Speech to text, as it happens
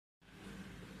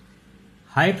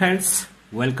Hi friends,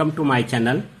 welcome to my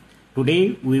channel.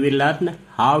 Today we will learn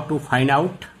how to find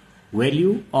out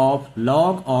value of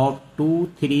log of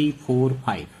 2, 3, 4,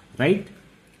 5, right?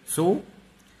 So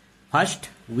first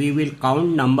we will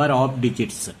count number of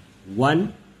digits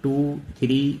 1, 2,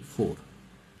 3, 4.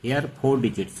 Here 4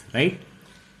 digits, right?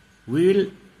 We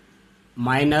will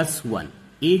minus 1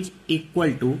 is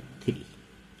equal to 3,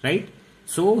 right?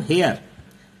 So here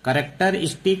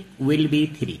characteristic will be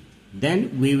 3.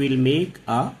 Then we will make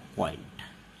a point,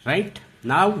 right?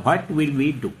 Now what will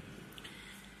we do?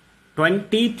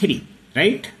 23,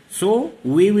 right? So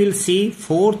we will see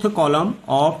fourth column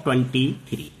of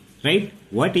 23, right?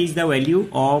 What is the value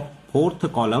of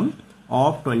fourth column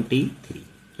of 23,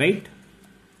 right?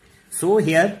 So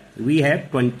here we have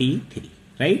 23,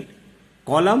 right?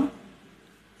 Column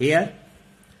here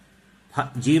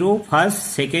 0,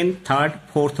 first, second, third,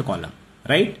 fourth column,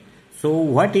 right? So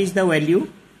what is the value?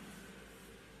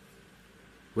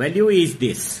 Value is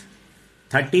this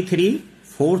 33,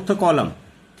 fourth column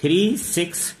 3,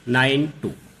 6, 9,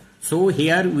 2. So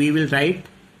here we will write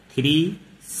 3,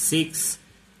 6,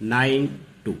 9,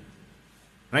 2,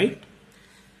 right?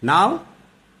 Now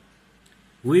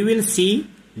we will see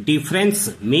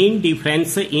difference, mean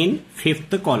difference in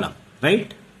fifth column,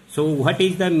 right? So what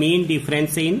is the mean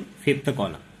difference in fifth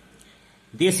column?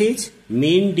 This is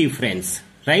mean difference,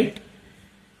 right?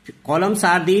 Columns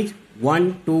are these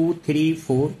 1, 2, 3,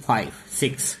 4, 5,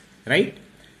 6, right?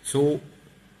 So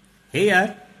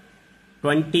here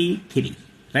 23,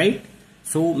 right?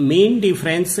 So mean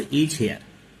difference is here.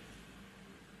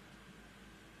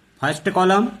 First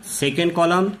column, second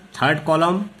column, third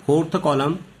column, fourth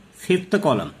column, fifth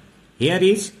column. Here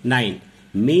is 9.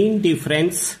 Mean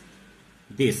difference,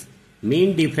 this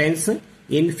mean difference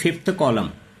in fifth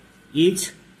column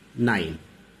is 9,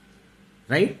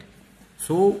 right?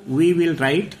 So we will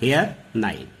write here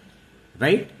 9,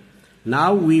 right?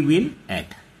 Now we will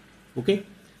add, okay?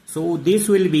 So this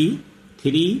will be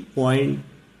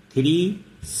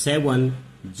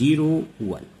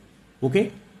 3.3701,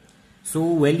 okay?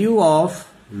 So value of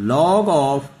log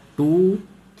of 2,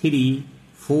 3,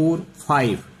 4,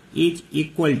 5 is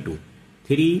equal to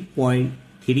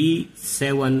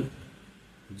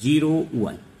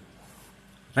 3.3701,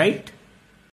 right?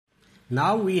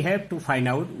 Now we have to find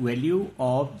out value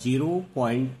of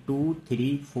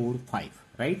 0.2345,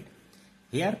 right?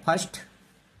 Here first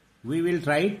we will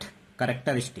write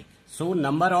characteristic. So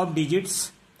number of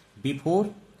digits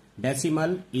before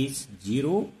decimal is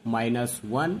 0 minus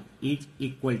 1 is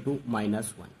equal to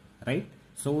minus 1, right?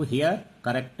 So here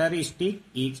characteristic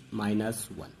is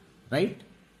minus 1, right?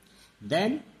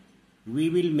 Then we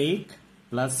will make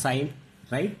plus sign,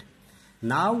 right?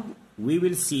 Now we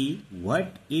will see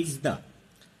what is the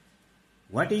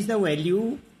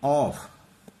value of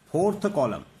fourth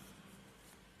column,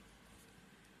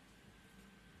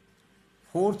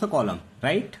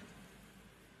 right?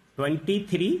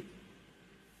 23,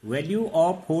 value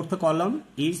of fourth column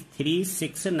is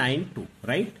 3692,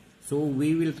 right? So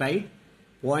we will write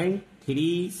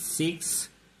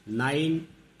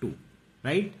 0.3692,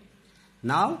 right?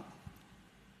 Now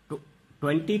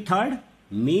 23rd,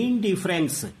 mean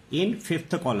difference in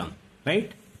fifth column,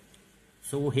 right?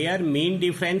 So here mean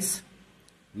difference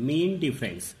in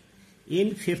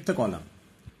fifth column,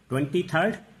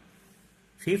 23rd,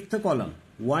 fifth column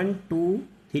 1, 2,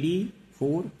 3,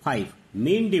 4, 5,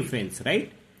 mean difference,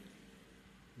 right?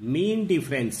 Mean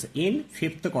difference in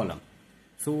fifth column.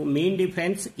 So mean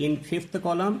difference in fifth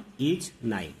column is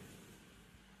 9,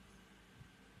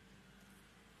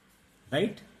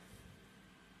 right?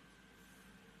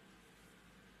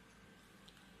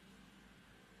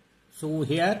 So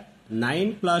here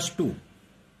 9 plus 2,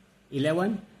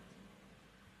 11,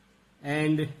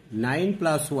 and 9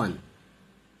 plus 1,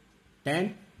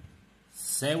 10,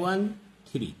 7,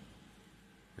 3,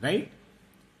 right?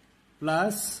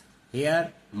 Plus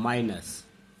here minus,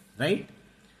 right?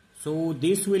 So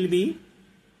this will be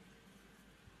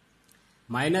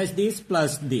minus this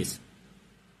plus this,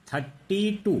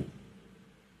 32.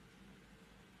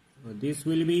 This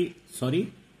will be,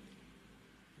 sorry,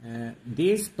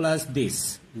 this plus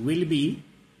this will be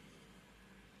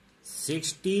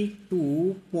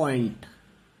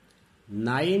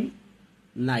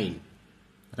 62.99,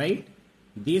 right?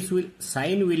 This will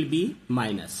sign will be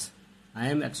minus. I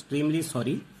am extremely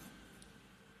sorry.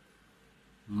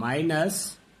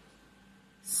 Minus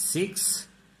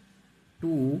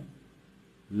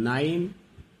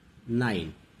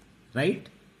 6299, right?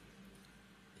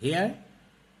 Here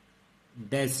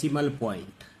decimal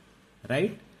point,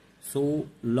 right? So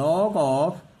log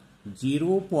of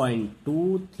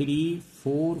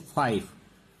 0.2345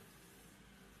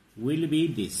 will be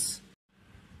this.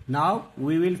 Now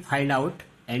we will find out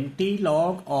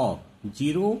anti-log of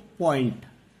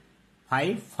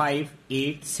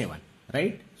 0.5587,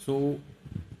 right? So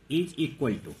is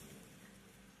equal to,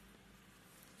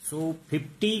 so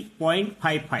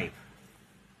 50.55.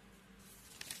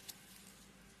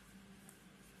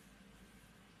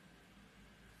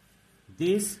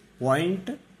 This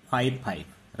 0.55,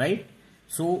 right?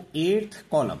 So eighth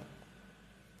column,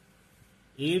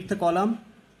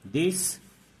 this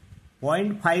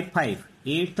 0.55,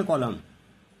 eighth column,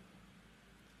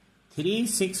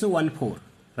 3614,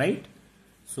 right?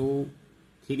 So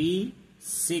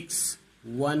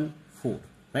 3614,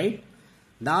 right?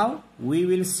 Now we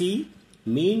will see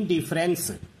mean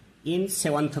difference in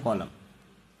seventh column,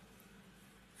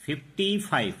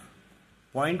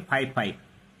 55.55,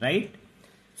 right?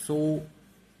 So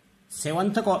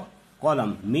seventh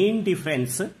column, mean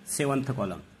difference, seventh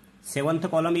column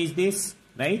is this,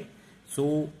 right?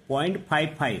 So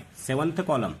 0.55, seventh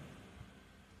column,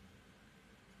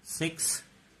 6,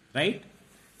 right?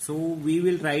 So we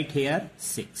will write here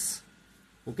 6,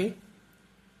 okay?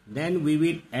 Then we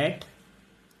will add,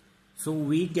 so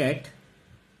we get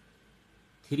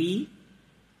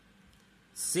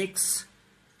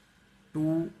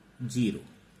 3620,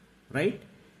 right?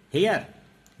 Here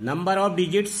number of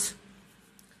digits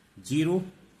 0,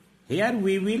 here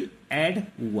we will add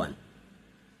 1,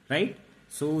 right?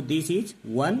 So this is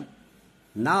 1.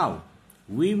 Now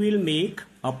we will make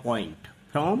a point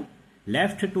from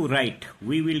left to right.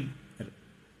 We will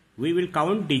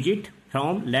count digit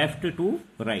from left to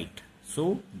right.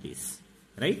 So this,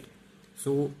 right?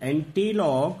 So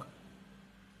anti-log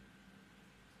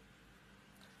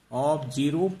of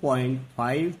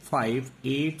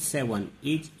 0.5587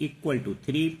 is equal to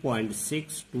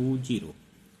 3.620.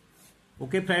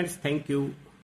 Okay friends, thank you.